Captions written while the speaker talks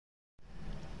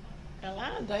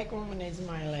Elana Dykewomon is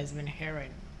my lesbian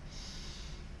heroine.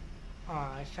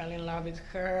 I fell in love with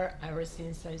her ever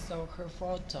since I saw her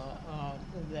photo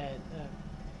that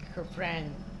her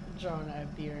friend John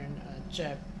Byrne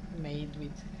Jeb made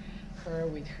with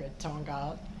her tongue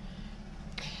out.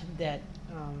 That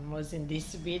was in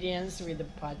disobedience with the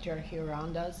patriarchy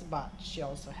around us, but she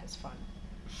also has fun.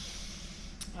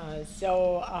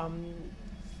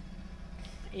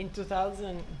 In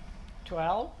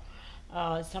 2012,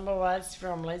 some of us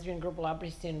from lesbian group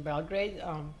Labris in Belgrade,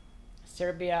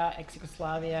 Serbia,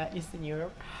 ex-Yugoslavia, Eastern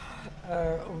Europe,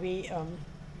 we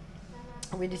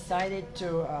decided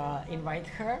to invite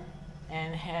her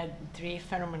and had 3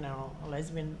 phenomenal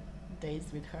lesbian days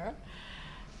with her.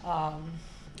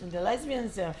 The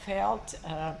lesbians felt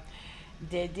that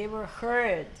they were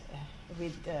heard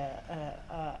with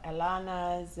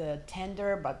Elana's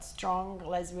tender but strong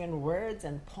lesbian words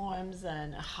and poems,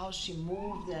 and how she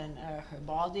moved and her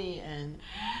body, and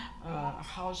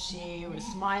how she was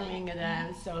smiling at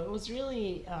them. So it was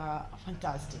really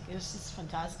fantastic. It was just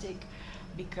fantastic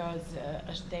because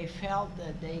they felt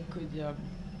that they could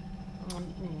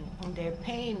their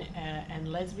pain and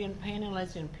lesbian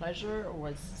pleasure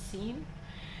was seen,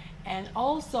 and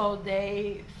also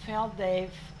they felt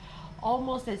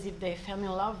almost as if they fell in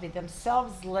love with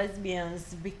themselves,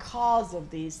 lesbians, because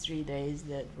of these 3 days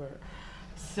that were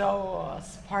so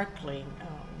sparkling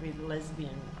with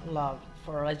lesbian love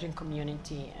for lesbian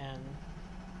community, and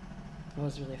it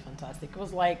was really fantastic. It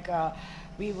was like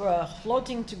we were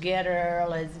floating together,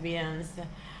 lesbians,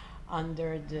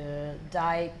 under the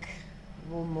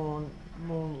Dykewomon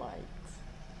moonlight.